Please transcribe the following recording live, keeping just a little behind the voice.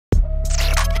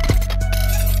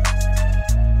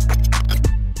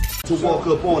to walk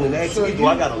up on and ask me, do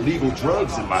I got illegal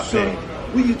drugs in my bag?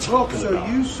 What are you talking about?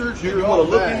 So you searched You your want own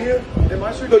to look bag. in here? Am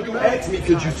I searching No, your you bag? asked me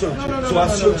because you searched No, it. no, So no, I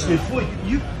no, searched no. it for you.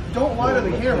 You don't lie to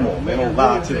the camera, Man, man. don't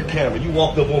lie to the camera. You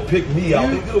walked up and picked me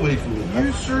out. Get away from me.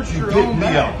 You searched You your picked own me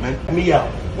bag. out, man. Me out.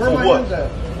 Where For are my what? hands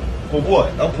at? For what?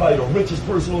 I'm probably the richest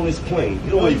person on this plane.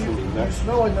 Get away from me, man. You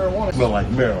smell like marijuana. Smell like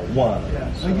marijuana.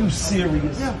 Yeah, so- Are you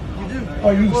serious? Yeah, you do.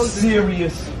 Are you Close it.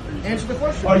 serious? Answer the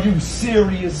question. Are you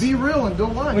serious? Be real and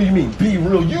don't lie. What do you mean? Be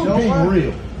real. You Don't be lie.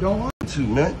 real. Don't lie. Too,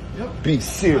 man. Yep. Be I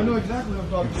serious. know exactly what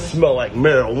I'm talking about. Smell like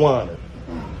marijuana.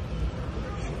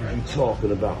 What are you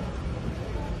talking about?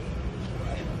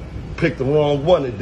 Picked the wrong one today.